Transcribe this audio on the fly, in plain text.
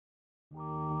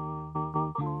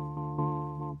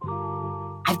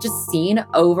I've just seen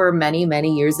over many,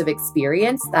 many years of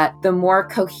experience that the more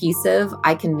cohesive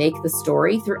I can make the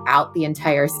story throughout the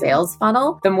entire sales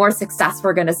funnel, the more success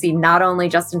we're going to see, not only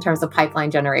just in terms of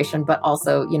pipeline generation, but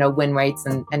also, win rates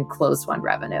and closed won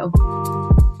revenue.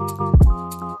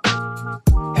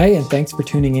 Hey, and thanks for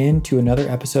tuning in to another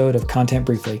episode of Content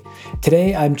Briefly.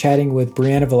 Today, I'm chatting with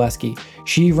Brianna Valleskey.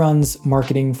 She runs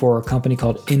marketing for a company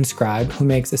called Inscribe, who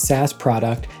makes a SaaS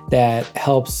product that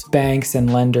helps banks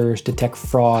and lenders detect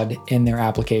fraud in their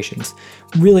applications.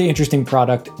 Really interesting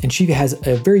product, and she has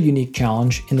a very unique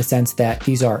challenge in the sense that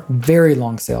these are very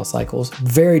long sales cycles,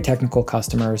 very technical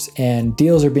customers, and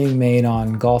deals are being made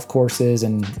on golf courses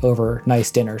and over nice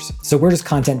dinners. So where does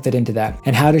content fit into that?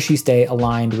 And how does she stay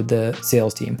aligned with the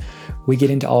sales team? We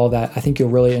get into all of that. I think you'll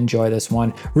really enjoy this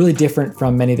one. Really different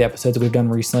from many of the episodes that we've done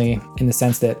recently in the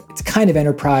sense that it's kind of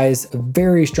enterprise, a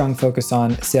very strong focus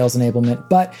on sales enablement,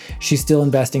 but she's still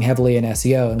investing heavily in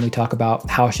SEO. And we talk about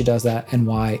how she does that and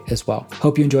why as well.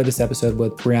 Hope you enjoyed this episode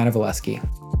with Brianna Valleskey.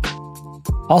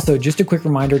 Also, just a quick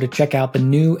reminder to check out the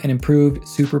new and improved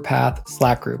Superpath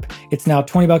Slack group. It's now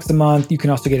 $20 a month. You can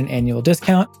also get an annual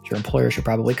discount. Your employer should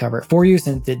probably cover it for you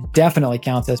since it definitely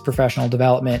counts as professional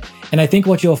development. And I think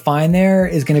what you'll find there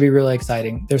is going to be really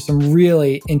exciting. There's some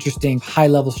really interesting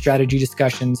high-level strategy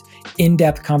discussions,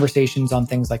 in-depth conversations on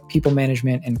things like people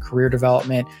management and career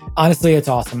development. Honestly, it's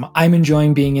awesome. I'm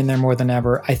enjoying being in there more than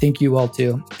ever. I think you will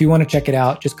too. If you want to check it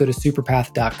out, just go to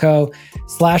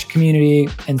superpath.co/community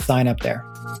and sign up there.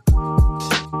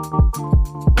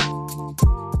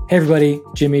 Hey everybody,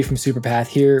 Jimmy from Superpath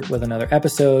here with another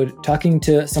episode, talking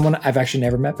to someone I've actually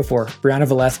never met before, Brianna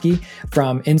Valleskey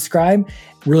from Inscribe.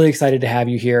 Really excited to have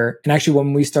you here. And actually,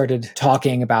 when we started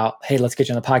talking about, hey, let's get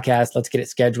you on the podcast, let's get it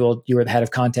scheduled, you were the head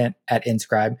of content at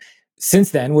Inscribe.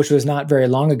 Since then, which was not very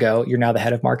long ago, you're now the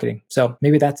head of marketing. So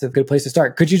maybe that's a good place to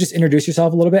start. Could you just introduce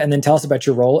yourself a little bit and then tell us about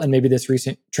your role and maybe this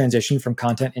recent transition from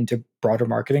content into broader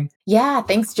marketing? Yeah,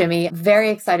 thanks, Jimmy. Very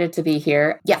excited to be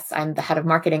here. Yes, I'm the head of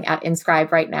marketing at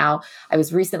Inscribe right now. I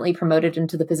was recently promoted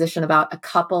into the position about a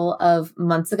couple of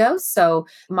months ago. So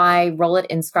my role at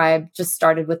Inscribe just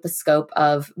started with the scope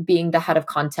of being the head of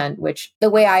content, which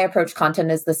the way I approach content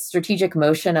is the strategic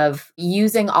motion of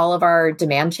using all of our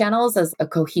demand channels as a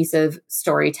cohesive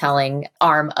storytelling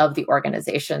arm of the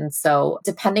organization. So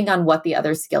depending on what the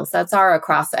other skill sets are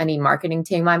across any marketing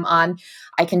team I'm on,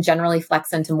 I can generally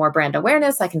flex into more brand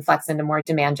awareness. I can flex into more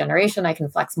demand generation. I can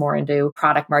flex more into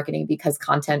product marketing because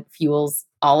content fuels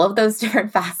all of those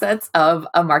different facets of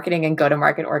a marketing and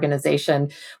go-to-market organization,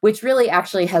 which really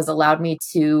actually has allowed me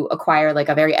to acquire like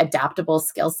a very adaptable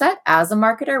skill set as a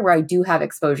marketer where I do have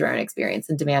exposure and experience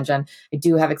in demand gen. I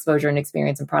do have exposure and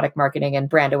experience in product marketing and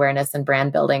brand awareness and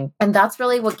brand building. And that's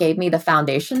really what gave me the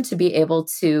foundation to be able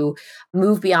to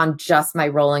move beyond just my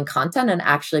role in content and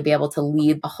actually be able to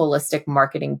lead a holistic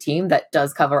marketing team that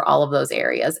does cover all of those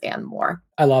areas and more.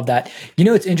 I love that.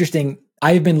 It's interesting.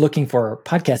 I've been looking for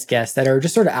podcast guests that are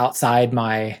just sort of outside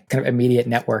my kind of immediate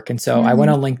network. And so I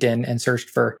went on LinkedIn and searched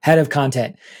for head of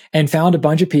content and found a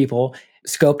bunch of people,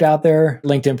 scoped out their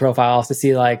LinkedIn profiles to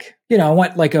see I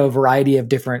want like a variety of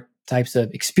different types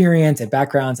of experience and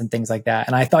backgrounds and things like that.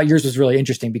 And I thought yours was really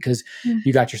interesting because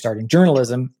you got your start in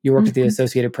journalism. You worked at the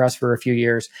Associated Press for a few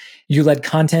years. You led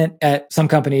content at some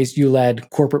companies. You led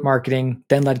corporate marketing,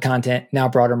 then led content, now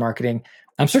broader marketing.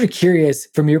 I'm sort of curious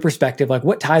from your perspective, like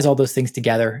what ties all those things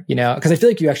together, because I feel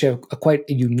like you actually have quite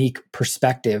a unique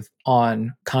perspective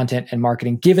on content and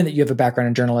marketing, given that you have a background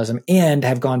in journalism and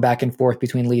have gone back and forth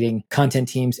between leading content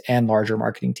teams and larger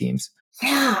marketing teams.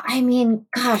 Yeah,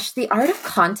 the art of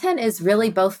content is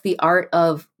really both the art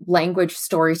of language,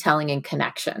 storytelling, and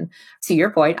connection. To your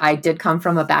point, I did come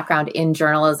from a background in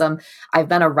journalism. I've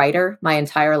been a writer my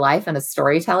entire life and a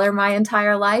storyteller my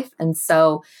entire life. And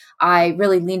so I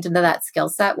really leaned into that skill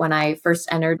set when I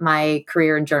first entered my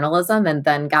career in journalism and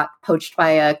then got poached by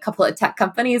a couple of tech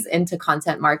companies into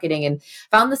content marketing and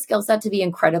found the skill set to be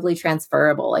incredibly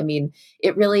transferable.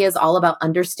 It really is all about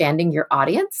understanding your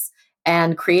audience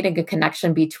and creating a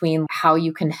connection between how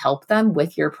you can help them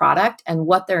with your product and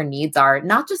what their needs are,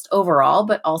 not just overall,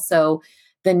 but also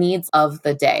the needs of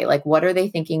the day. Like, what are they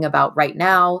thinking about right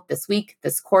now, this week,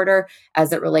 this quarter,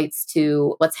 as it relates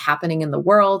to what's happening in the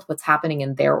world, what's happening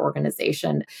in their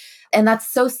organization? And that's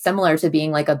so similar to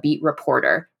being like a beat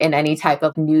reporter in any type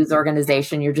of news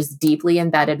organization. You're just deeply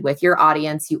embedded with your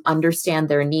audience. You understand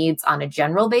their needs on a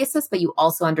general basis, but you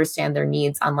also understand their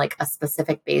needs on like a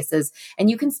specific basis. And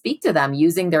you can speak to them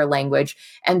using their language.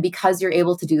 And because you're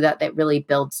able to do that, that really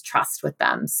builds trust with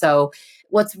them. So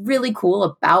what's really cool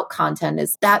about content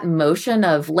is that motion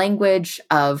of language,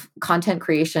 of content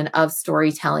creation, of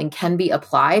storytelling can be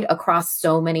applied across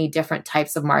so many different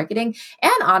types of marketing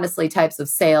and honestly types of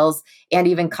sales and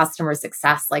even customer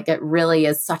success. Like it really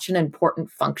is such an important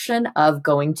function of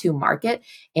going to market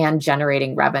and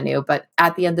generating revenue. But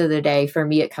at the end of the day, for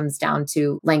me, it comes down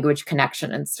to language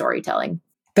connection and storytelling.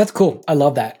 That's cool. I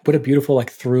love that. What a beautiful like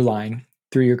through line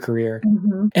through your career.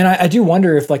 And I do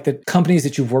wonder if like the companies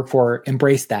that you've worked for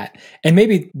embrace that. And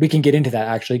maybe we can get into that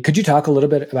actually. Could you talk a little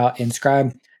bit about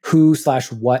Inscribe?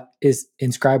 Who/what is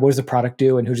Inscribe? What does the product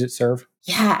do and who does it serve?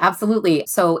 Yeah, absolutely.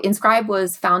 So Inscribe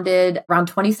was founded around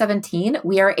 2017.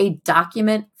 We are a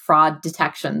document fraud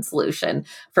detection solution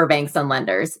for banks and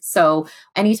lenders. So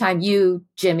anytime you,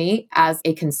 Jimmy, as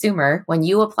a consumer, when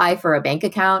you apply for a bank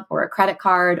account or a credit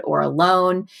card or a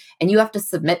loan, and you have to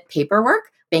submit paperwork,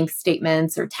 bank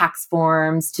statements or tax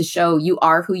forms to show you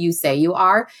are who you say you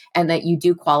are and that you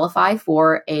do qualify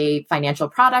for a financial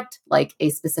product like a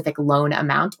specific loan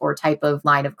amount or type of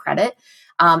line of credit.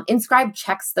 Inscribe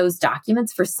checks those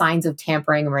documents for signs of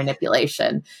tampering or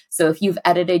manipulation. So if you've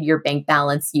edited your bank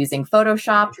balance using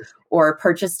Photoshop or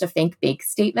purchased a fake bank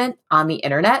statement on the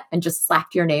internet and just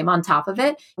slapped your name on top of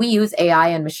it, we use AI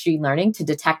and machine learning to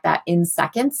detect that in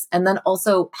seconds and then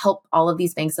also help all of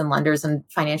these banks and lenders and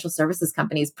financial services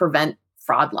companies prevent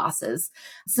fraud losses.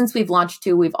 Since we've launched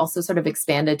too, we've also sort of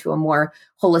expanded to a more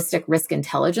holistic risk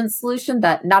intelligence solution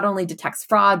that not only detects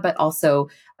fraud, but also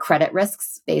credit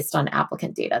risks based on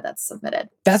applicant data that's submitted.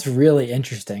 That's really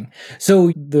interesting.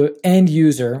 So the end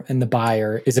user and the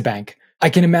buyer is a bank. I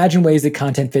can imagine ways that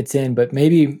content fits in, but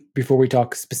maybe before we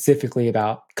talk specifically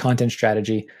about content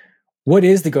strategy, what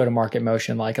is the go-to-market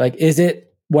motion like? Like, is it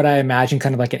what I imagine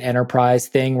kind of like an enterprise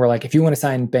thing where like if you want to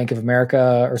sign Bank of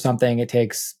America or something, it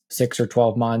takes 6 or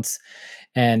 12 months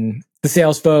and the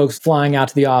sales folks flying out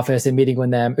to the office and meeting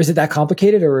with them. Is it that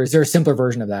complicated or is there a simpler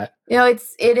version of that?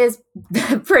 It is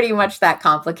pretty much that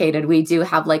complicated. We do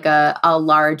have like a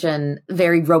large and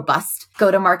very robust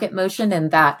go-to-market motion in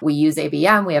that we use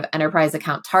ABM, we have enterprise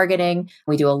account targeting.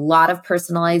 We do a lot of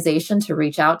personalization to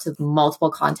reach out to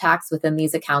multiple contacts within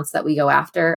these accounts that we go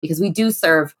after because we do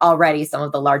serve already some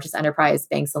of the largest enterprise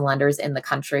banks and lenders in the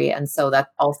country. And so that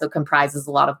also comprises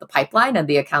a lot of the pipeline and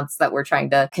the accounts that we're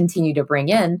trying to continue to bring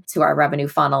in to our revenue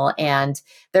funnel. And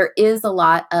there is a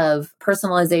lot of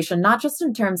personalization, not just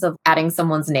in terms of adding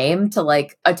someone's name to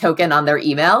like a token on their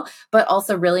email, but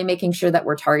also really making sure that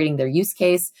we're targeting their use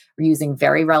case. We're using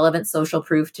very relevant social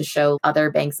proof to show other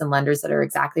banks and lenders that are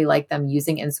exactly like them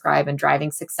using Inscribe and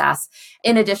driving success.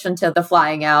 In addition to the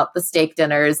flying out, the steak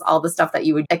dinners, all the stuff that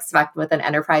you would expect with an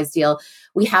enterprise deal,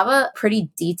 we have a pretty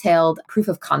detailed proof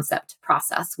of concept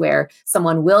process where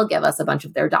someone will give us a bunch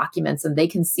of their documents and they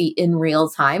can see in real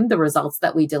time the results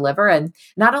that we deliver and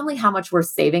not only how much we're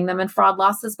saving them in fraud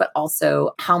losses, but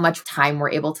also how much time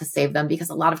we're able to save them because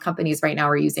a lot of companies right now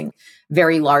are using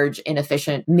very large,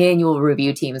 inefficient manual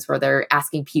review teams where they're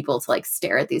asking people to like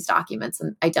stare at these documents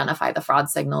and identify the fraud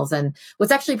signals. And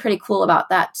what's actually pretty cool about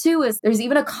that too is there's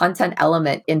even a content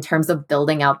element in terms of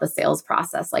building out the sales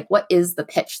process. Like what is the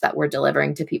pitch that we're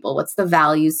delivering to people? What's the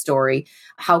value story?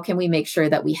 How can we make sure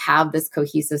that we have this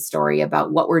cohesive story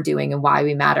about what we're doing and why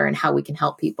we matter and how we can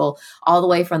help people all the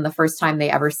way from the first time they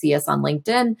ever see us on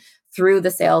LinkedIn through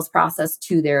the sales process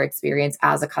to their experience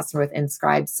as a customer with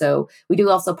Inscribe. So we do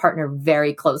also partner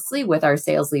very closely with our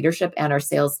sales leadership and our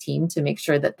sales team to make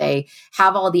sure that they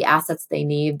have all the assets they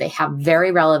need. They have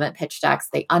very relevant pitch decks.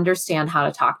 They understand how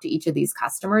to talk to each of these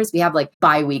customers. We have like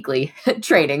bi-weekly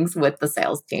trainings with the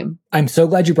sales team. I'm so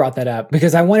glad you brought that up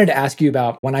because I wanted to ask you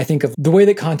about when I think of the way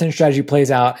that content strategy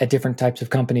plays out at different types of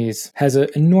companies has an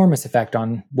enormous effect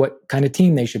on what kind of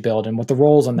team they should build and what the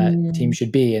roles on that team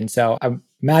should be. And so I'm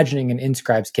imagining in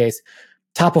Inscribe's case,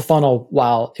 top of funnel,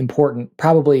 while important,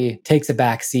 probably takes a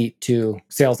back seat to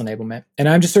sales enablement. And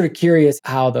I'm just sort of curious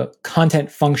how the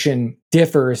content function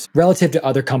differs relative to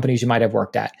other companies you might have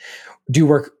worked at. Do you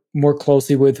work more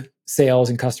closely with sales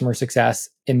and customer success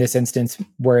in this instance,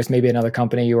 whereas maybe another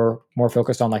company you were more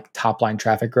focused on like top line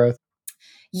traffic growth?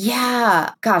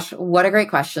 Yeah, gosh, what a great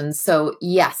question. So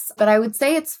yes, but I would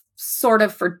say it's sort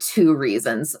of for two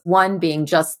reasons. One being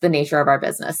just the nature of our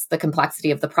business, the complexity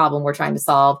of the problem we're trying to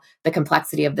solve, the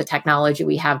complexity of the technology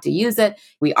we have to use it.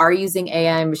 We are using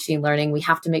AI and machine learning. We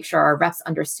have to make sure our reps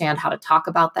understand how to talk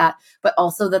about that, but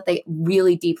also that they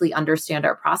really deeply understand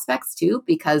our prospects too,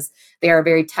 because they are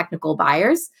very technical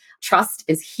buyers. Trust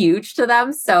is huge to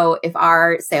them. So if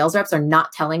our sales reps are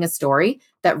not telling a story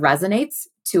that resonates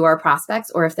to our prospects,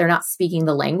 or if they're not speaking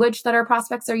the language that our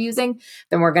prospects are using,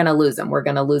 then we're going to lose them. We're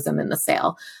going to lose them in the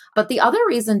sale. But the other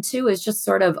reason too is just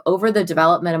sort of over the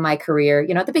development of my career,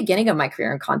 at the beginning of my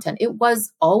career in content, it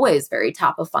was always very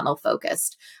top of funnel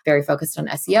focused, very focused on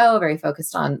SEO, very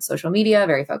focused on social media,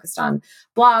 very focused on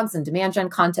blogs and demand gen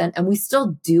content. And we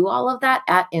still do all of that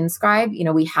at Inscribe.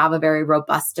 We have a very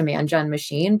robust demand gen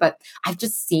machine, but I've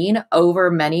just seen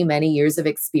over many, many years of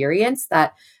experience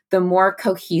that the more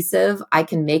cohesive I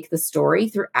can make the story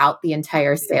throughout the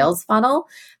entire sales funnel,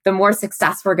 the more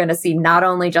success we're going to see, not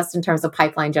only just in terms of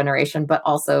pipeline generation, but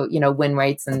also, win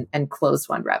rates and closed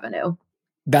won revenue.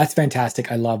 That's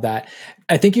fantastic. I love that.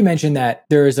 I think you mentioned that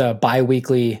there is a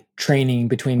bi-weekly training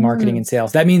between marketing and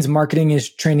sales. That means marketing is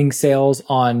training sales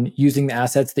on using the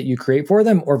assets that you create for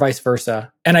them, or vice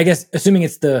versa. And I guess assuming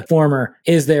it's the former,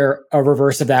 is there a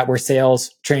reverse of that where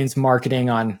sales trains marketing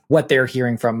on what they're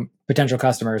hearing from potential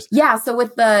customers? Yeah. So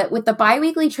with the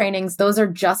bi-weekly trainings, those are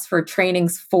just for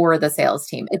trainings for the sales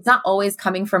team. It's not always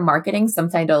coming from marketing.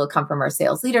 Sometimes it'll come from our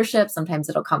sales leadership. Sometimes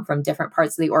it'll come from different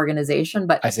parts of the organization.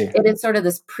 But I see. It is sort of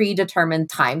this predetermined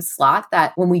time slot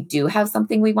that when we do have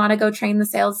something we want to go train the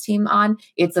sales team on,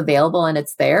 it's available and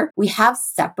it's there. We have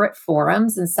separate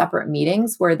forums and separate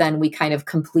meetings where then we kind of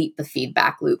complete the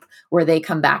feedback loop, where they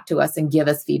come back to us and give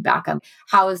us feedback on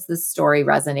how is this story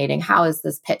resonating? How is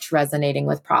this pitch resonating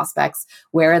with prospects?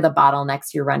 Where are the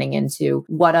bottlenecks you're running into?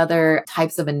 What other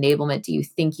types of enablement do you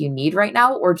think you need right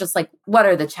now? Or just like, what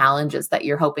are the challenges that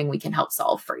you're hoping we can help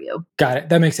solve for you? Got it.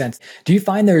 That makes sense. Do you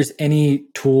find there's any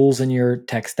tools in your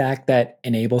tech stack that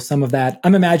enable some of that?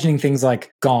 I'm imagining things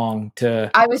like Gong to...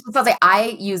 I was just going to say,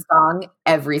 I use Gong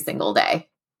every single day.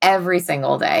 Every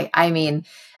single day. I mean,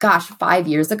 gosh, 5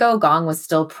 years ago, Gong was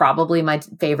still probably my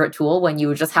favorite tool when you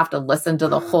would just have to listen to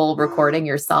the whole recording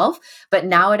yourself. But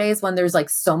nowadays, when there's like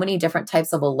so many different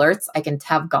types of alerts, I can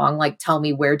have Gong like tell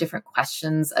me where different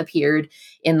questions appeared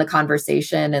in the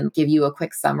conversation and give you a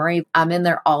quick summary. I'm in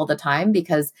there all the time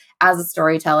because as a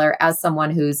storyteller, as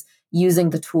someone who's using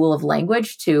the tool of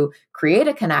language to create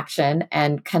a connection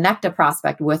and connect a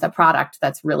prospect with a product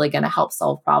that's really going to help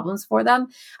solve problems for them,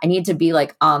 I need to be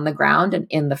like on the ground and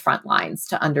in the front lines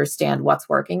to understand what's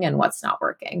working and what's not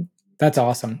working. That's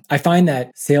awesome. I find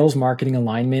that sales marketing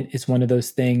alignment is one of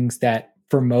those things that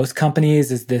for most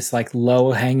companies is this like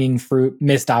low hanging fruit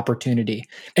missed opportunity.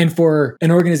 And for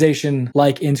an organization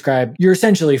like Inscribe, you're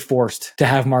essentially forced to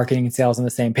have marketing and sales on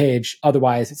the same page.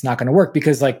 Otherwise, it's not going to work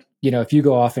because if you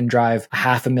go off and drive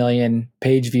 500,000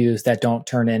 page views that don't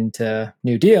turn into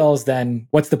new deals, then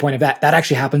what's the point of that? That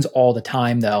actually happens all the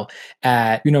time though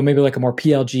at, maybe like a more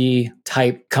PLG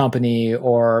type company,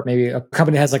 or maybe a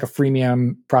company that has like a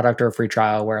freemium product or a free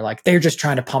trial where like they're just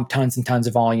trying to pump tons and tons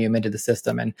of volume into the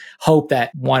system and hope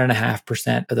that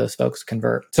 1.5% of those folks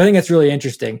convert. So I think that's really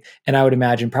interesting. And I would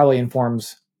imagine probably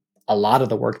informs a lot of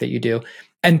the work that you do.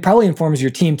 And probably informs your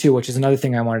team too, which is another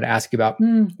thing I wanted to ask you about.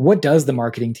 What does the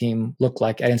marketing team look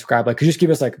like at Inscribe? Like, could you just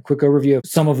give us like a quick overview of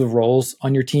some of the roles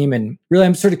on your team? And really,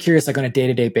 I'm sort of curious, like on a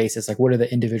day-to-day basis, like what are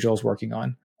the individuals working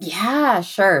on? Yeah,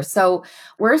 sure. So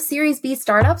we're a Series B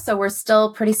startup, so we're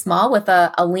still pretty small with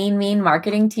a lean, mean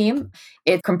marketing team.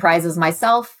 It comprises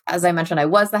myself. As I mentioned, I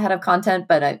was the head of content,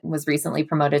 but I was recently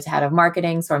promoted to head of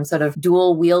marketing. So I'm sort of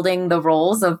dual wielding the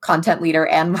roles of content leader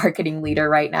and marketing leader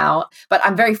right now. But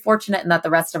I'm very fortunate in that the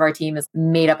rest of our team is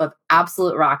made up of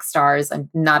absolute rock stars. I'm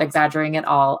not exaggerating at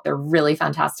all. They're really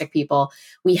fantastic people.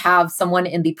 We have someone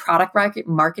in the product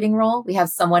marketing role. We have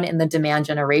someone in the demand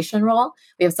generation role.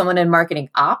 We have someone in marketing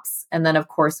ops. And then, of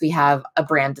course, we have a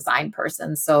brand design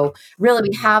person. So really,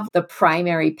 we have the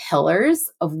primary pillars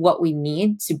of what we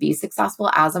need to be successful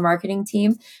as a marketing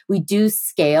team. We do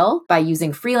scale by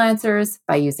using freelancers,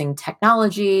 by using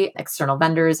technology, external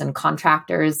vendors and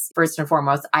contractors. First and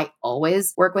foremost, I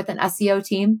always work with an SEO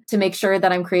team to make sure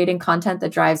that I'm creating content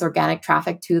that drives organic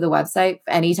traffic to the website.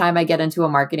 Anytime I get into a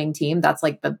marketing team, that's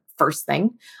like the first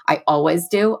thing I always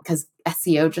do, because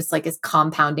SEO just like is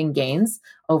compounding gains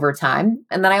over time.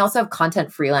 And then I also have content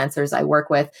freelancers I work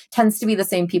with. Tends to be the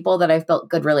same people that I've built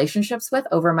good relationships with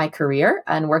over my career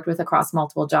and worked with across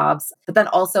multiple jobs. But then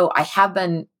also I have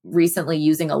been recently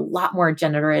using a lot more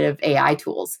generative AI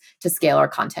tools to scale our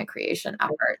content creation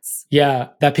efforts. Yeah,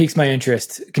 that piques my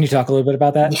interest. Can you talk a little bit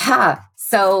about that? Yeah.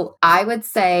 So I would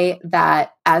say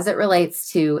that as it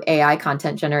relates to AI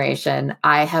content generation,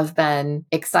 I have been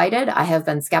excited. I have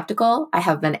been skeptical. I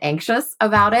have been anxious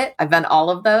about it. I've been all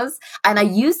of those. And I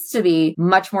used to be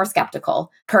much more skeptical.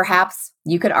 Perhaps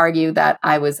you could argue that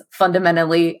I was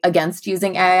fundamentally against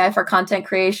using AI for content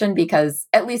creation because,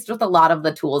 at least with a lot of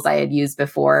the tools I had used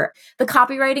before, the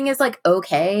copywriting is like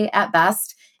okay at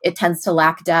best. It tends to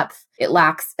lack depth. It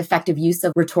lacks effective use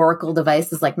of rhetorical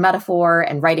devices like metaphor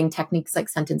and writing techniques like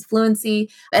sentence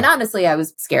fluency. And honestly, I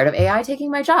was scared of AI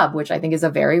taking my job, which I think is a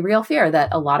very real fear that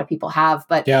a lot of people have.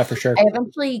 But yeah, for sure. I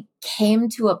eventually came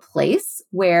to a place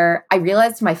where I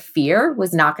realized my fear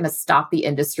was not going to stop the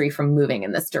industry from moving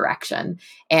in this direction.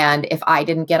 And if I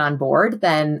didn't get on board,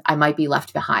 then I might be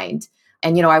left behind.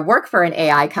 And, I work for an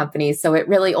AI company, so it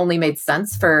really only made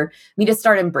sense for me to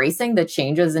start embracing the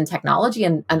changes in technology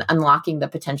and unlocking the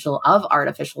potential of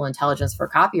artificial intelligence for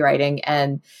copywriting.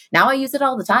 And now I use it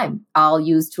all the time. I'll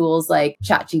use tools like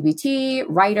ChatGPT,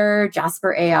 Writer,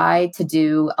 Jasper AI to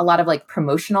do a lot of like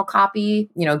promotional copy,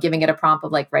 giving it a prompt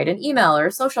of like write an email or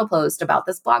a social post about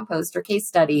this blog post or case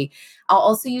study. I'll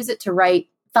also use it to write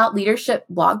thought leadership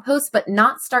blog posts, but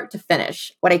not start to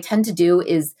finish. What I tend to do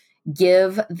is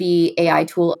give the AI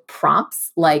tool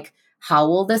prompts like, how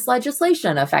will this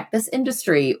legislation affect this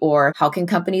industry? Or how can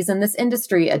companies in this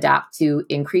industry adapt to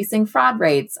increasing fraud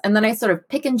rates? And then I sort of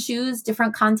pick and choose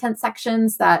different content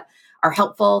sections that are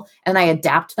helpful. And I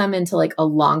adapt them into like a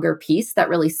longer piece that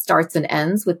really starts and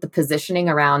ends with the positioning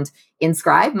around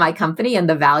Inscribe, my company, and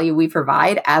the value we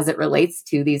provide as it relates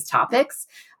to these topics.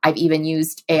 I've even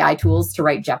used AI tools to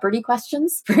write Jeopardy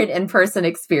questions for an in-person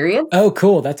experience. Oh,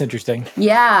 cool. That's interesting.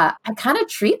 Yeah, I kind of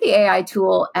treat the AI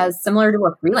tool as similar to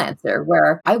a freelancer,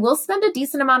 where I will spend a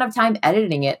decent amount of time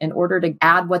editing it in order to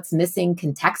add what's missing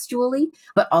contextually,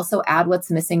 but also add what's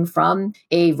missing from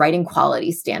a writing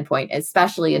quality standpoint,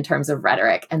 especially in terms of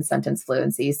rhetoric and sentence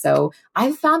fluency. So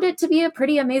I've found it to be a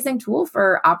pretty amazing tool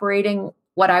for operating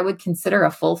what I would consider a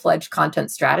full-fledged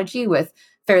content strategy with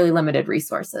fairly limited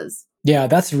resources. Yeah,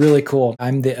 that's really cool.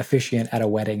 I'm the officiant at a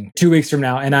wedding 2 weeks from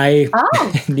now, and I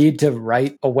need to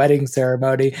write a wedding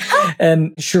ceremony.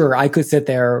 And sure, I could sit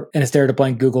there and stare at a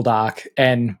blank Google Doc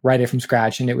and write it from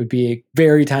scratch, and it would be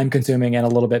very time consuming and a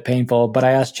little bit painful. But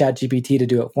I asked ChatGPT to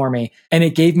do it for me, and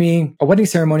it gave me a wedding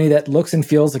ceremony that looks and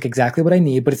feels like exactly what I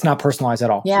need, but it's not personalized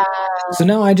at all. Yeah. So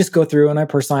now I just go through and I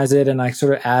personalize it, and I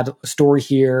sort of add a story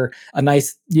here, a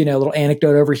nice, little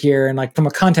anecdote over here. And like from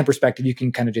a content perspective, you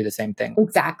can kind of do the same thing.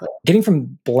 Exactly. Getting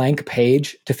from blank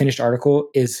page to finished article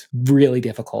is really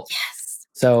difficult. Yes.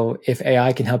 So if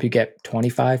AI can help you get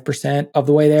 25% of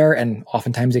the way there, and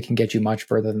oftentimes it can get you much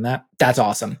further than that, that's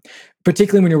awesome.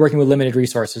 Particularly when you're working with limited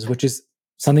resources, which is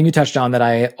something you touched on that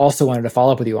I also wanted to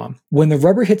follow up with you on. When the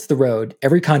rubber hits the road,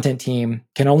 every content team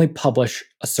can only publish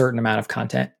a certain amount of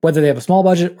content, whether they have a small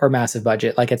budget or massive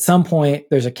budget. Like at some point,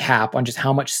 there's a cap on just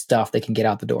how much stuff they can get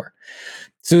out the door.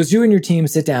 So as you and your team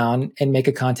sit down and make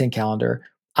a content calendar,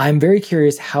 I'm very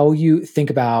curious how you think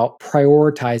about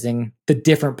prioritizing the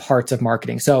different parts of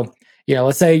marketing. So,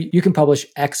 let's say you can publish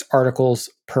X articles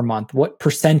per month. What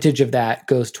percentage of that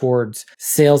goes towards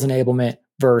sales enablement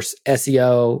versus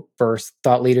SEO versus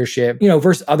thought leadership,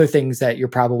 versus other things that you're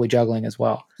probably juggling as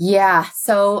well? Yeah.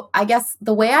 So I guess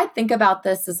the way I think about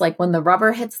this is like when the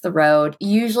rubber hits the road,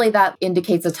 usually that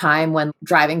indicates a time when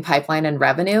driving pipeline and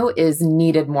revenue is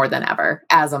needed more than ever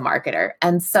as a marketer.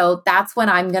 And so that's when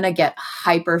I'm going to get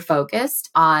hyper focused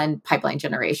on pipeline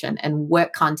generation and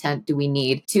what content do we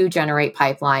need to generate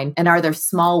pipeline? And are there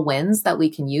small wins that we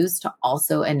can use to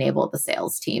also enable the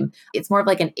sales team? It's more of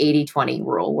like an 80-20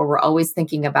 rule where we're always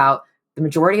thinking about the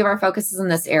majority of our focus is in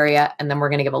this area, and then we're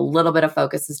going to give a little bit of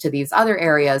focuses to these other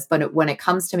areas. But when it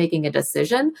comes to making a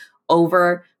decision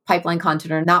over pipeline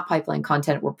content or not pipeline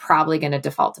content, we're probably going to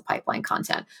default to pipeline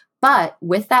content. But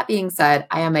with that being said,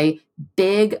 I am a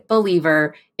big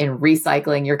believer in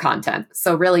recycling your content.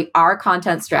 So really, our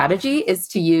content strategy is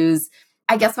to use,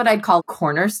 I guess, what I'd call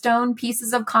cornerstone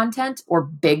pieces of content or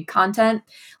big content,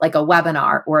 like a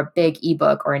webinar or a big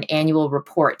ebook or an annual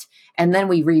report. And then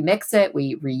we remix it,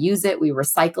 we reuse it, we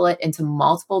recycle it into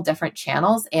multiple different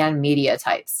channels and media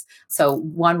types. So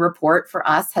one report for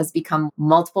us has become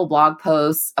multiple blog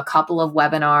posts, a couple of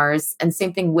webinars, and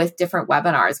same thing with different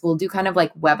webinars. We'll do kind of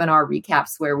like webinar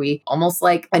recaps where we almost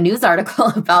like a news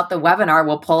article about the webinar.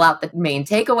 We'll pull out the main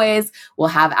takeaways. We'll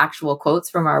have actual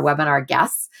quotes from our webinar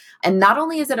guests. And not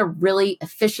only is it a really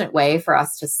efficient way for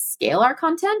us to scale our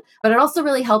content, but it also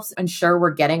really helps ensure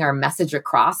we're getting our message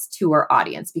across to our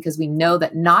audience, because we know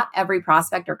that not every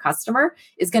prospect or customer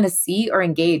is going to see or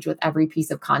engage with every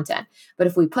piece of content. But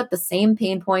if we put the same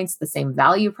pain points, the same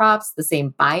value props, the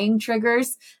same buying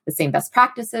triggers, the same best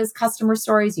practices, customer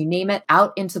stories, you name it,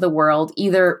 out into the world,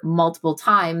 either multiple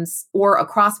times or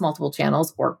across multiple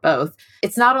channels or both,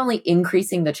 it's not only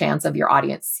increasing the chance of your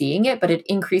audience seeing it, but it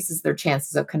increases their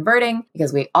chances of converting,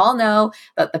 because we all know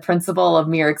that the principle of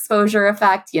mere exposure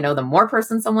effect, the more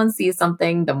person someone sees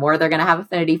something, the more they're going to have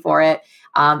affinity for it.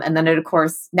 And then of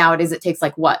course, nowadays it takes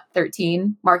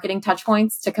 13 marketing touch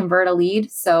points to convert a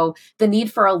lead. So the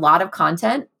need for a lot of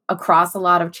content across a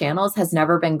lot of channels has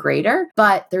never been greater,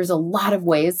 but there's a lot of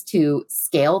ways to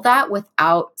scale that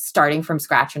without starting from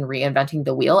scratch and reinventing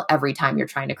the wheel every time you're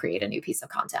trying to create a new piece of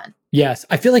content. Yes.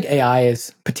 I feel like AI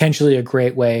is potentially a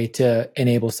great way to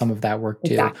enable some of that work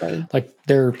too. Exactly.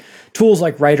 Their tools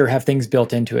like Writer have things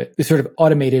built into it. It's sort of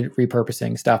automated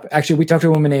repurposing stuff. Actually, we talked to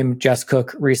a woman named Jess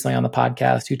Cook recently on the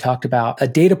podcast who talked about a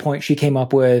data point she came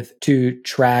up with to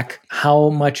track how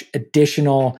much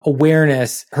additional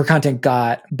awareness her content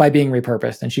got by being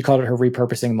repurposed. And she called it her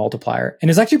repurposing multiplier. And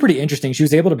it's actually pretty interesting. She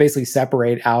was able to basically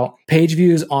separate out page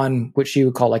views on what she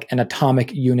would call an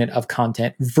atomic unit of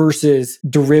content versus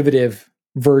derivative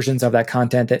versions of that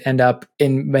content that end up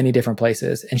in many different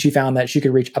places. And she found that she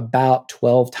could reach about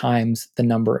 12 times the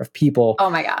number of people. Oh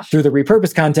my gosh. Through the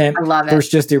repurposed content I love it. versus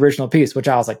just the original piece, which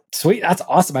I was like, sweet, that's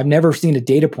awesome. I've never seen a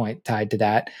data point tied to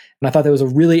that. And I thought that was a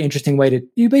really interesting way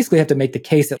you basically have to make the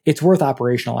case that it's worth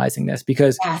operationalizing this,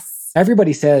 because yes.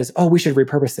 Everybody says, oh, we should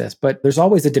repurpose this, but there's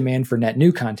always a demand for net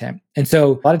new content. And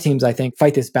so a lot of teams, I think,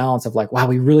 fight this balance of wow,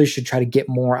 we really should try to get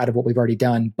more out of what we've already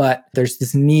done. But there's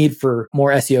this need for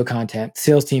more SEO content.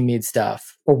 Sales team needs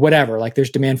stuff or whatever.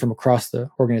 There's demand from across the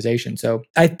organization. So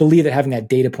I believe that having that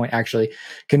data point actually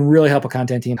can really help a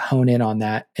content team hone in on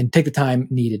that and take the time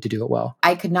needed to do it well.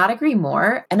 I could not agree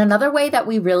more. And another way that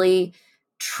we really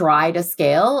try to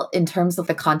scale in terms of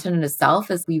the content in itself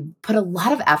is we put a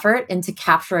lot of effort into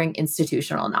capturing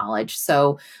institutional knowledge.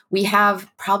 So we have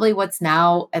probably what's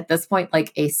now at this point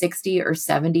a 60 or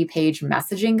 70 page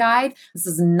messaging guide. This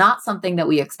is not something that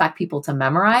we expect people to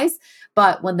memorize,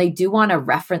 but when they do want to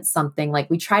reference something,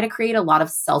 we try to create a lot of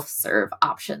self-serve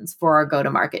options for our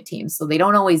go-to-market teams. So they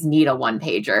don't always need a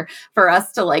one-pager for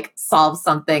us to solve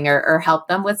something or help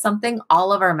them with something.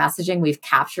 All of our messaging we've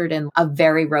captured in a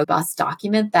very robust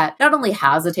document that not only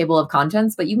has a table of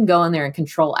contents, but you can go in there and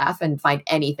Control F and find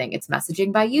anything. It's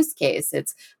messaging by use case,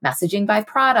 it's messaging by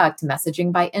product,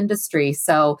 messaging by industry.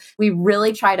 So we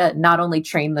really try to not only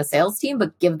train the sales team,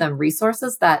 but give them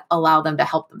resources that allow them to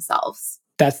help themselves.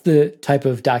 That's the type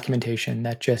of documentation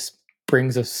that just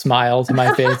brings a smile to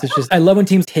my face. It's just, I love when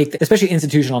teams take, especially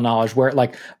institutional knowledge, where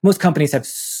most companies have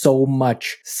so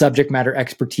much subject matter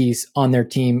expertise on their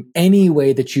team. Any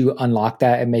way that you unlock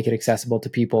that and make it accessible to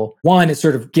people, one, it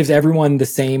sort of gives everyone the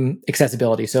same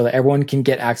accessibility so that everyone can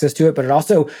get access to it, but it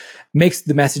also makes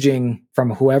the messaging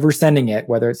from whoever's sending it,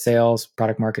 whether it's sales,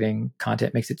 product marketing,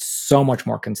 content, makes it so much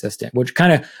more consistent, which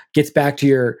kind of gets back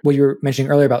to what you were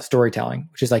mentioning earlier about storytelling,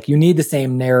 which is you need the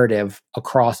same narrative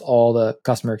across all the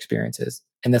customer experiences.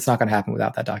 And that's not going to happen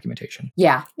without that documentation.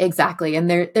 Yeah, exactly. And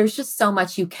there's just so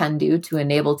much you can do to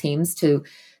enable teams to,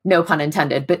 no pun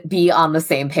intended, but be on the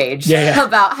same page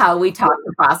about how we talk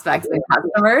to prospects and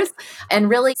customers. And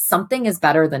really, something is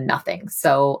better than nothing.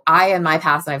 So in my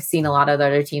past, and I've seen a lot of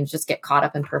other teams just get caught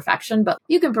up in perfection, but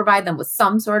you can provide them with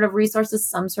some sort of resources,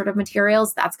 some sort of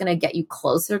materials. That's going to get you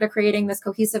closer to creating this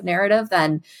cohesive narrative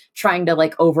than trying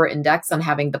to over-index on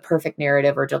having the perfect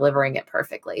narrative or delivering it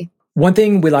perfectly. One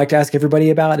thing we like to ask everybody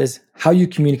about is how you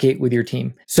communicate with your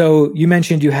team. So you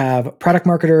mentioned you have product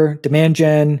marketer, demand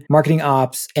gen, marketing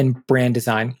ops, and brand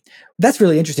design. That's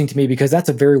really interesting to me because that's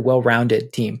a very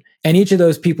well-rounded team. And each of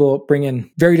those people bring in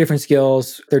very different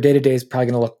skills. Their day-to-day is probably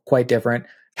going to look quite different.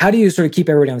 How do you sort of keep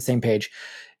everybody on the same page?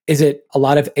 Is it a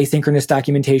lot of asynchronous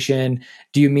documentation?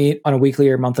 Do you meet on a weekly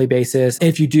or monthly basis?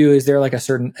 If you do, is there a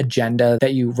certain agenda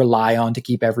that you rely on to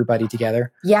keep everybody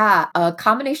together? Yeah, a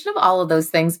combination of all of those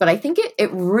things. But I think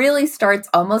it really starts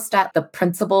almost at the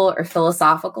principle or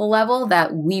philosophical level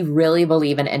that we really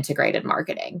believe in integrated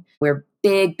marketing. We're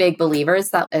big believers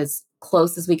that as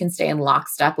close as we can stay in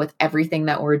lockstep with everything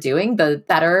that we're doing, the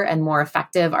better and more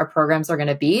effective our programs are going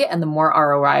to be and the more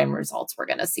ROI and results we're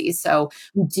going to see. So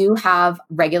we do have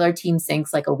regular team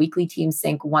syncs, a weekly team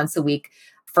sync once a week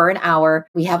for an hour.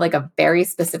 We have like a very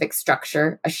specific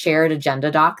structure, a shared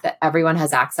agenda doc that everyone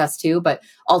has access to. But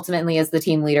ultimately, as the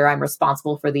team leader, I'm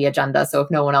responsible for the agenda. So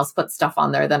if no one else puts stuff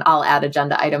on there, then I'll add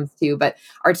agenda items too. But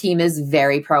our team is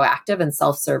very proactive and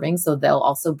self-serving. So they'll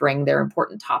also bring their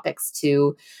important topics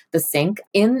to the sync.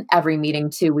 In every meeting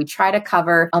too, we try to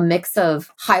cover a mix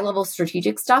of high-level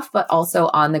strategic stuff, but also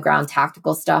on the ground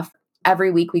tactical stuff.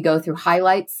 Every week we go through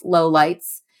highlights,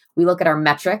 lowlights. We look at our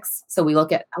metrics. So we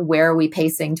look at where are we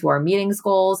pacing to our meetings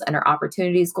goals and our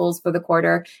opportunities goals for the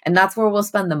quarter. And that's where we'll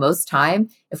spend the most time.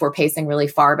 If we're pacing really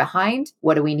far behind,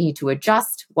 what do we need to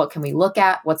adjust? What can we look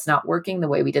at? What's not working the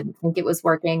way we didn't think it was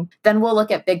working? Then we'll look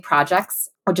at big projects,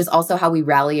 which is also how we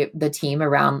rally the team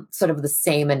around sort of the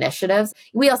same initiatives.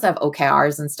 We also have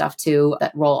OKRs and stuff too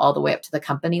that roll all the way up to the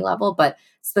company level. But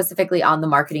specifically on the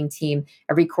marketing team,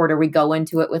 every quarter we go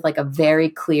into it with like a very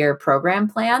clear program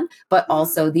plan, but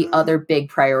also the other big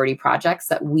priority projects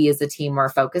that we as a team are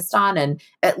focused on. And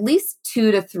at least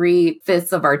 2 to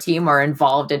 3/5 of our team are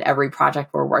involved in every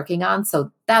project we're working on.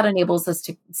 So that enables us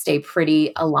to stay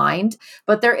pretty aligned.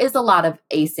 But there is a lot of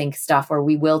async stuff where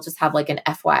we will just have like an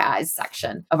FYI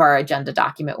section of our agenda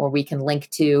document where we can link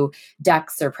to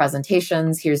decks or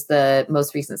presentations. Here's the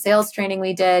most recent sales training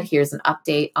we did. Here's an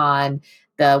update on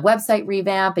the website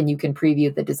revamp, and you can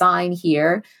preview the design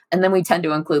here. And then we tend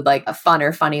to include like a fun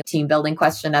or funny team building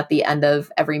question at the end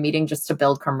of every meeting just to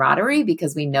build camaraderie,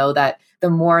 because we know that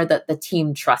the more that the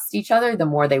team trusts each other, the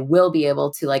more they will be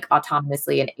able to like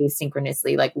autonomously and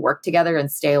asynchronously like work together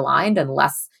and stay aligned, and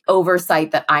less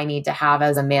oversight that I need to have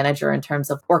as a manager in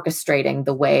terms of orchestrating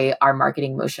the way our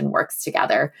marketing motion works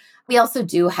together. We also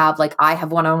do have I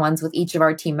have one-on-ones with each of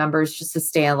our team members just to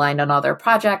stay aligned on all their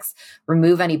projects,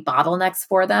 remove any bottlenecks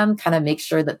for them, kind of make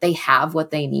sure that they have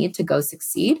what they need to go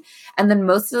succeed. And then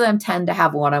most of them tend to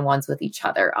have one-on-ones with each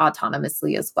other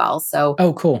autonomously as well. So,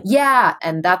 oh, cool. Yeah.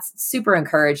 And that's super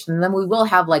encouraged. And then we will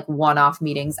have one-off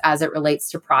meetings as it relates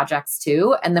to projects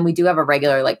too. And then we do have a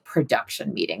regular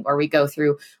production meeting where we go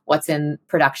through what's in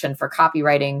production for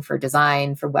copywriting, for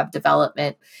design, for web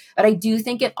development. But I do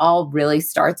think it all really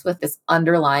starts with this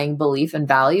underlying belief and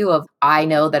value of, I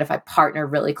know that if I partner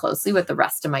really closely with the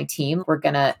rest of my team, we're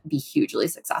going to be hugely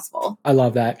successful. I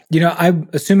love that. I'm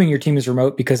assuming your team is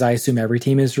remote because I assume every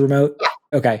team is remote.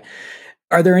 Yeah. Okay.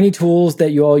 Are there any tools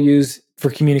that you all use for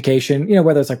communication,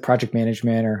 whether it's project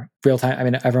management or real time? I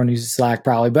mean, everyone uses Slack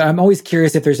probably, but I'm always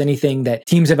curious if there's anything that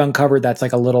teams have uncovered that's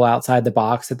a little outside the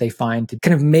box that they find to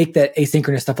kind of make that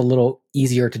asynchronous stuff a little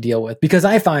easier to deal with. Because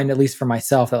I find, at least for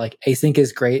myself, that async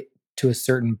is great to a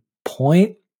certain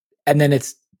point, and then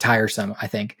it's tiresome, I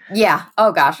think. Yeah.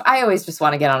 Oh gosh. I always just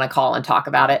want to get on a call and talk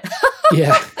about it.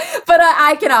 Yeah. But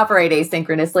I can operate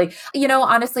asynchronously.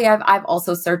 Honestly, I've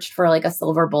also searched for a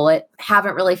silver bullet.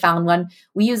 Haven't really found one.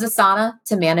 We use Asana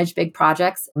to manage big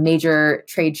projects, major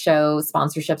trade show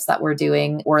sponsorships that we're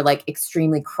doing, or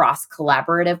extremely cross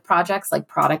collaborative projects like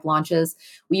product launches.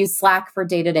 We use Slack for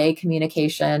day-to-day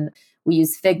communication. We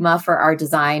use Figma for our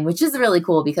design, which is really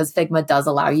cool because Figma does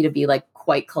allow you to be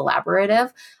quite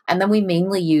collaborative. And then we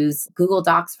mainly use Google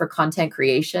Docs for content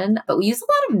creation, but we use a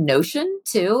lot of Notion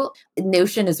too.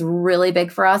 Notion is really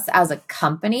big for us as a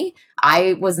company.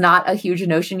 I was not a huge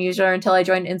Notion user until I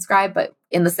joined Inscribe, but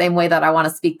in the same way that I want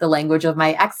to speak the language of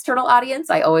my external audience,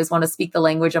 I always want to speak the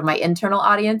language of my internal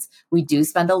audience. We do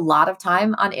spend a lot of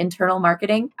time on internal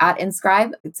marketing at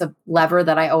Inscribe. It's a lever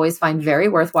that I always find very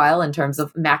worthwhile in terms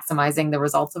of maximizing the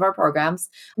results of our programs.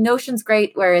 Notion's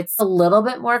great where it's a little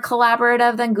bit more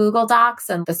collaborative than Google Docs,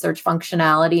 and the search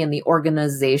functionality and the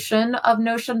organization of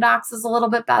Notion Docs is a little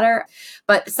bit better.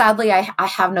 But sadly, I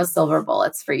have no silver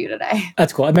bullets for you today.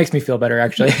 That's cool. It makes me feel better,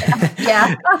 actually.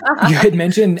 Yeah. You had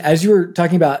mentioned, as you were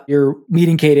talking about your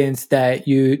meeting cadence, that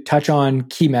you touch on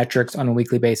key metrics on a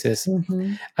weekly basis.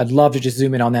 Mm-hmm. I'd love to just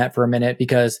zoom in on that for a minute,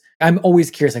 because I'm always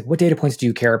curious, what data points do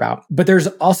you care about? But there's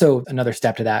also another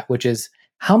step to that, which is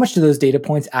how much do those data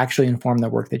points actually inform the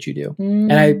work that you do?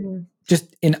 And I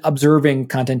just, in observing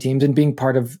content teams and being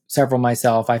part of several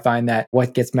myself, I find that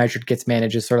what gets measured gets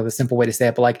managed is sort of the simple way to say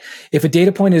it. But if a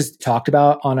data point is talked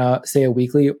about on a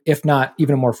weekly, if not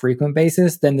even a more frequent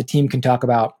basis, then the team can talk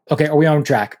about, okay, are we on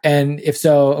track? And if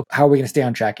so, how are we going to stay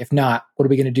on track? If not, what are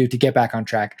we going to do to get back on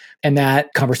track? And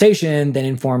that conversation then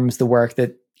informs the work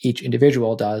that each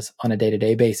individual does on a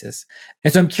day-to-day basis.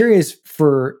 And so I'm curious,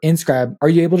 for Inscribe, are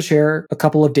you able to share a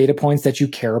couple of data points that you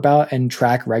care about and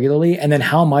track regularly? And then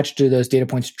how much do those data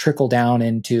points trickle down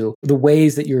into the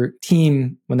ways that your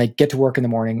team, when they get to work in the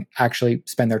morning, actually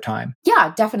spend their time?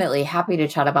 Yeah, definitely. Happy to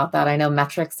chat about that. I know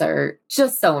metrics are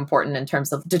just so important in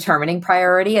terms of determining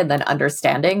priority and then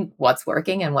understanding what's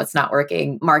working and what's not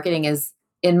working. Marketing is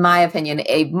in my opinion,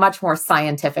 a much more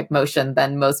scientific motion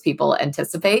than most people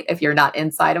anticipate if you're not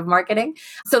inside of marketing.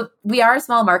 So we are a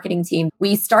small marketing team.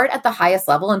 We start at the highest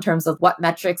level in terms of what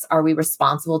metrics are we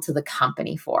responsible to the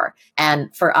company for.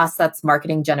 And for us, that's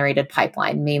marketing generated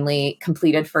pipeline, mainly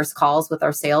completed first calls with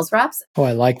our sales reps. Oh,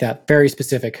 I like that. Very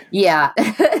specific. Yeah.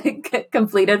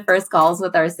 Completed first calls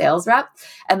with our sales rep.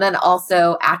 And then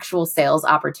also actual sales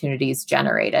opportunities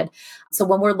generated. So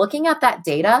when we're looking at that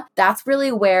data, that's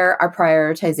really where our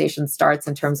prioritization starts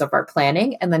in terms of our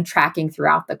planning and then tracking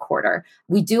throughout the quarter.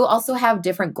 We do also have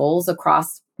different goals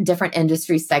across different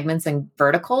industry segments and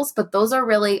verticals, but those are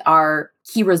really our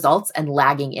key results and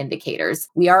lagging indicators.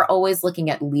 We are always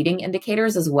looking at leading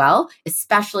indicators as well,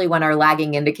 especially when our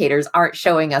lagging indicators aren't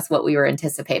showing us what we were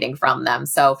anticipating from them.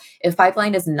 So if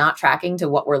pipeline is not tracking to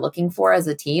what we're looking for as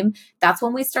a team, that's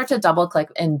when we start to double click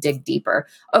and dig deeper.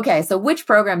 Okay, so which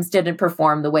programs didn't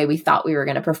perform the way we thought we were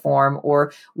going to perform,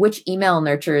 or which email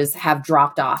nurtures have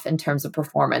dropped off in terms of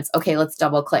performance? Okay, let's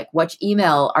double click. Which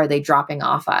email are they dropping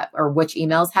off at, or which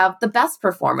emails have the best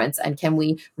performance? And can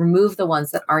we remove the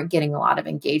ones that aren't getting a lot of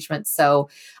engagement? So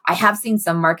I have seen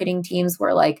some marketing teams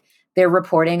where they're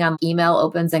reporting on email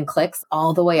opens and clicks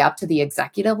all the way up to the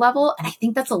executive level. And I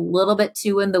think that's a little bit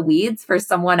too in the weeds for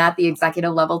someone at the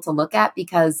executive level to look at,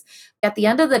 because at the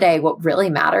end of the day, what really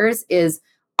matters is,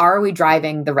 are we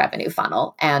driving the revenue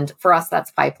funnel? And for us,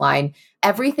 that's pipeline.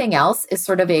 Everything else is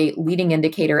sort of a leading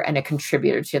indicator and a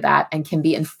contributor to that, and can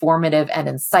be informative and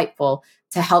insightful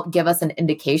to help give us an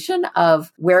indication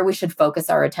of where we should focus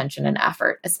our attention and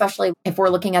effort, especially if we're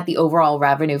looking at the overall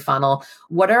revenue funnel.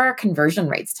 What are our conversion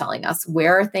rates telling us?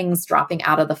 Where are things dropping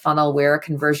out of the funnel? Where are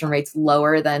conversion rates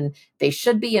lower than they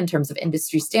should be in terms of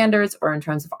industry standards or in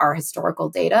terms of our historical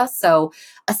data? So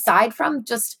aside from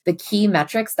just the key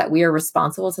metrics that we are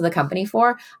responsible to the company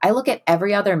for, I look at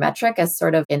every other metric as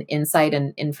sort of an insight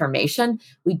and information.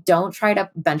 We don't try to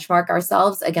benchmark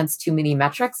ourselves against too many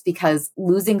metrics, because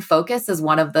losing focus is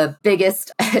one of the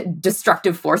biggest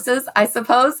destructive forces, I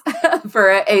suppose,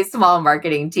 for a small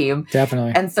marketing team.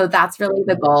 Definitely. And so that's really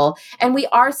the goal. And we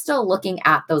are still looking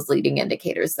at those leading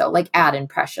indicators, though, like ad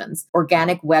impressions.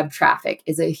 Organic web traffic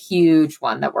is a huge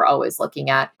one that we're always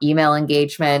looking at. Email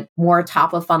engagement, more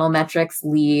top of funnel metrics,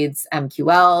 leads,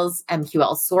 MQLs,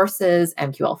 MQL sources,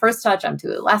 MQL first touch,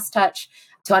 MQL last touch,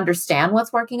 to understand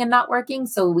what's working and not working,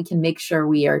 so we can make sure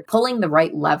we are pulling the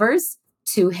right levers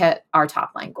to hit our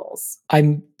top line goals.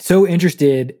 I'm so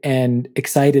interested and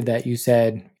excited that you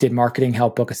said, did marketing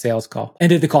help book a sales call?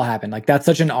 And did the call happen? That's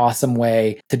such an awesome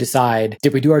way to decide,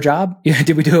 did we do our job?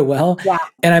 Did we do it well? Yeah.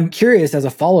 And I'm curious, as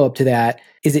a follow-up to that,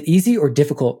 is it easy or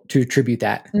difficult to attribute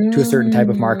that to a certain type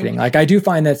of marketing? I do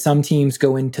find that some teams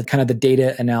go into kind of the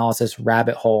data analysis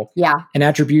rabbit hole. Yeah. And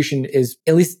attribution is,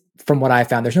 at least from what I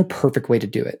found, there's no perfect way to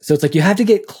do it. So it's you have to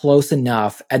get close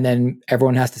enough, and then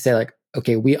everyone has to say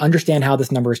okay, we understand how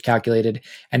this number is calculated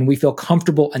and we feel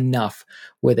comfortable enough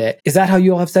with it. Is that how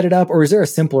you all have set it up? Or is there a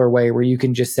simpler way where you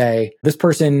can just say, this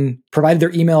person provided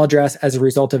their email address as a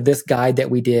result of this guide that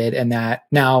we did, and that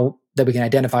now that we can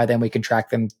identify them, we can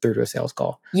track them through to a sales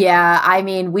call? Yeah. I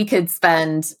mean, we could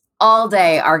spend all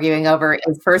day arguing over,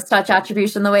 is first touch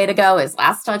attribution the way to go? Is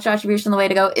last touch attribution the way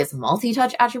to go? Is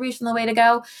multi-touch attribution the way to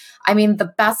go? I mean,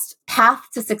 the best path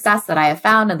to success that I have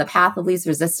found, and the path of least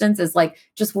resistance, is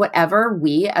just whatever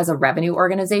we as a revenue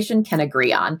organization can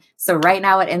agree on. So right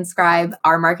now at Inscribe,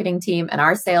 our marketing team and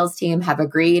our sales team have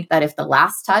agreed that if the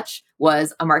last touch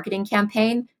was a marketing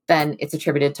campaign, then it's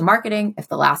attributed to marketing. If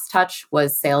the last touch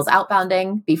was sales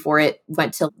outbounding before it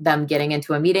went to them getting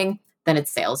into a meeting, then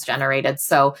it's sales generated.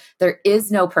 So there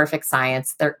is no perfect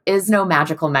science. There is no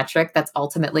magical metric that's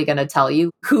ultimately going to tell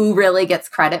you who really gets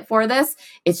credit for this.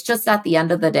 It's just, at the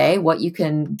end of the day, what you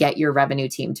can get your revenue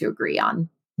team to agree on.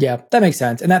 Yeah, that makes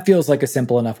sense. And that feels like a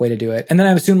simple enough way to do it. And then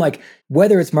I assume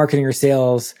whether it's marketing or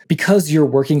sales, because you're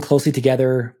working closely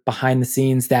together behind the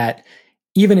scenes, that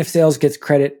even if sales gets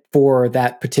credit for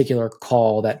that particular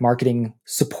call, that marketing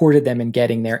supported them in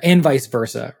getting there, and vice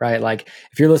versa, right?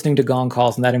 If you're listening to gong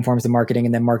calls and that informs the marketing,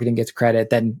 and then marketing gets credit,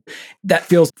 then that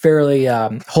feels fairly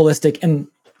holistic and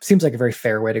seems like a very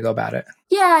fair way to go about it.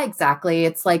 Yeah, exactly.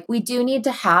 It's we do need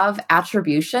to have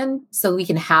attribution so we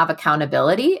can have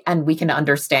accountability and we can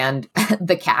understand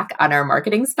the CAC on our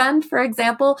marketing spend, for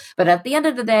example. But at the end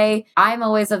of the day, I'm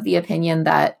always of the opinion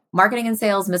that marketing and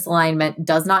sales misalignment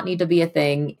does not need to be a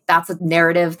thing. That's a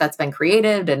narrative that's been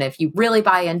created. And if you really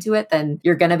buy into it, then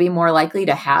you're going to be more likely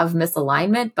to have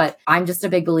misalignment. But I'm just a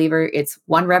big believer. It's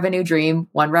one revenue dream,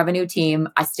 one revenue team.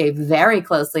 I stay very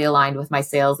closely aligned with my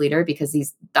sales leader, because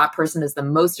that person is the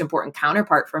most important counterpart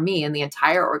counterpart for me in the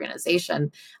entire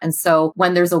organization. And so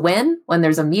when there's a win, when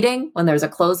there's a meeting, when there's a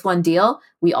closed won deal,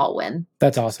 we all win.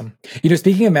 That's awesome.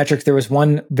 Speaking of metrics, there was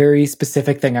one very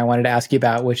specific thing I wanted to ask you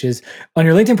about, which is on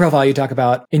your LinkedIn profile, you talk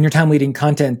about in your time leading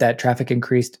content that traffic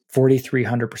increased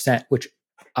 4,300%, which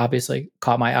obviously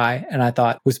caught my eye and I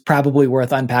thought was probably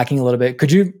worth unpacking a little bit.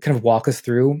 Could you kind of walk us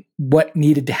through what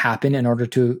needed to happen in order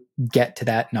to get to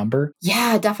that number?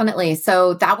 Yeah, definitely.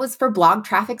 So that was for blog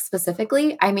traffic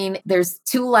specifically. I mean, there's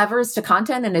two levers to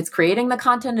content, and it's creating the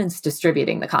content and it's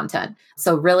distributing the content.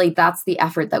 So really that's the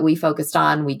effort that we focused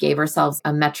on. We gave ourselves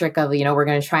a metric of, we're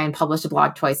going to try and publish a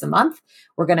blog twice a month.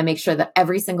 We're going to make sure that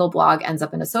every single blog ends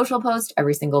up in a social post.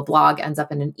 Every single blog ends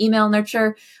up in an email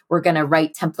nurture. We're going to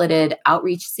write templated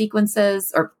outreach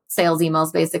sequences or sales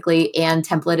emails basically, and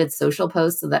templated social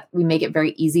posts so that we make it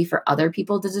very easy for other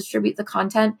people to distribute the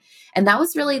content. And that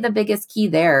was really the biggest key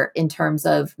there in terms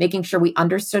of making sure we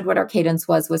understood what our cadence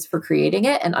was for creating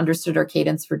it and understood our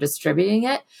cadence for distributing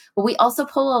it. But we also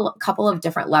pull a couple of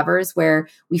different levers where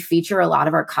we feature a lot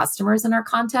of our customers in our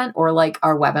content or like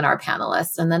our webinar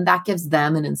panelists. And then that gives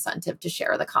them an incentive to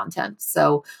share the content.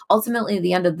 So ultimately, at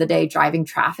the end of the day, driving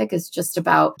traffic is just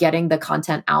about getting the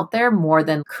content out there more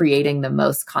than creating the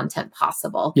most content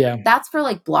possible. Yeah. That's for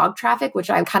like blog traffic,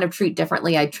 which I kind of treat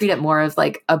differently. I treat it more as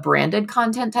like a branded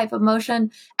content type of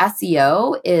motion.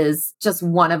 SEO is just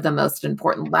one of the most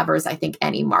important levers I think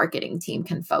any marketing team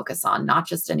can focus on, not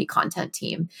just any content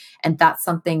team. And that's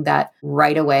something that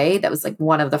right away, that was like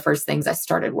one of the first things I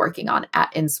started working on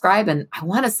at Inscribe. And I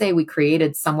want to say we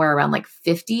created somewhere around like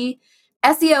 50.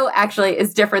 SEO actually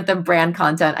is different than brand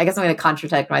content. I guess I'm going to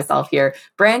contradict myself here.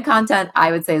 Brand content,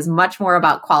 I would say, is much more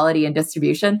about quality and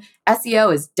distribution.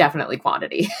 SEO is definitely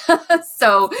quantity.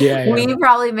 So we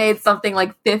probably made something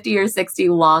like 50 or 60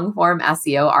 long form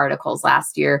SEO articles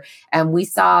last year. And we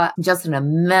saw just an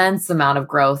immense amount of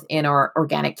growth in our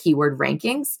organic keyword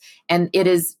rankings. And it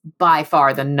is by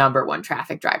far the number one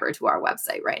traffic driver to our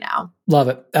website right now. Love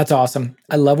it. That's awesome.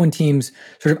 I love when teams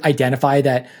sort of identify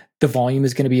that the volume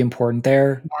is going to be important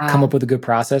there, come up with a good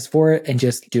process for it and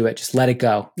just do it. Just let it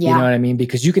go. You know what I mean?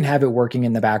 Because you can have it working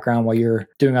in the background while you're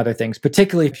doing other things,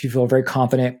 particularly if you feel very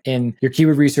confident in your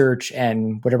keyword research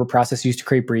and whatever process you use to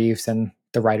create briefs and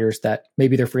the writers that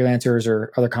maybe they're freelancers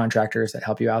or other contractors that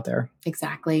help you out there.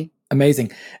 Exactly.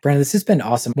 Amazing. Brianna, this has been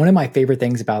awesome. One of my favorite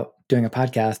things about doing a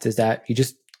podcast is that you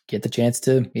just get the chance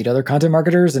to meet other content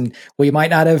marketers, and we might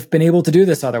not have been able to do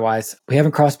this otherwise. We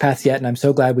haven't crossed paths yet, and I'm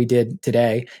so glad we did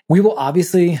today. We will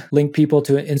obviously link people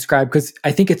to Inscribe because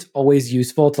I think it's always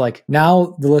useful to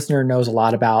now the listener knows a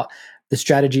lot about the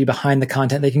strategy behind the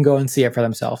content. They can go and see it for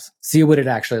themselves, see what it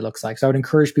actually looks like. So I would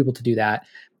encourage people to do that.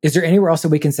 Is there anywhere else that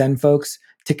we can send folks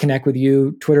to connect with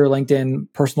you? Twitter, LinkedIn,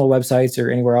 personal websites, or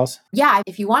anywhere else? Yeah,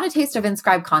 if you want a taste of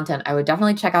Inscribe content, I would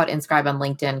definitely check out Inscribe on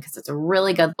LinkedIn because it's a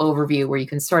really good overview where you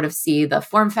can sort of see the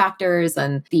form factors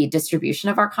and the distribution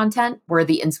of our content. We're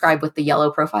the Inscribe with the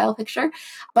yellow profile picture.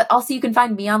 But also you can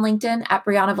find me on LinkedIn at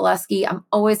Brianna Valleskey. I'm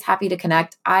always happy to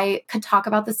connect. I could talk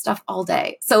about this stuff all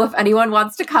day. So if anyone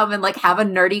wants to come and have a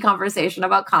nerdy conversation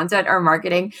about content or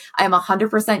marketing, I'm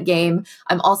 100% game.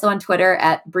 I'm also on Twitter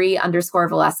at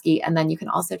Bri_Valleskey. And then you can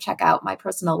also check out my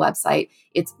personal website.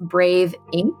 It's Brave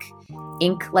Ink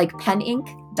like pen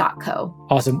ink.co.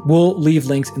 Awesome. We'll leave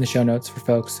links in the show notes for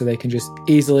folks so they can just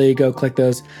easily go click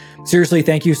those. Seriously,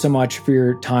 thank you so much for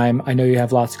your time. I know you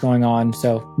have lots going on,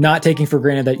 so not taking for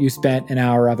granted that you spent an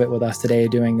hour of it with us today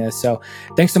doing this. So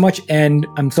thanks so much. And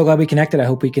I'm so glad we connected. I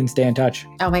hope we can stay in touch.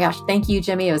 Oh my gosh. Thank you,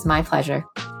 Jimmy. It was my pleasure.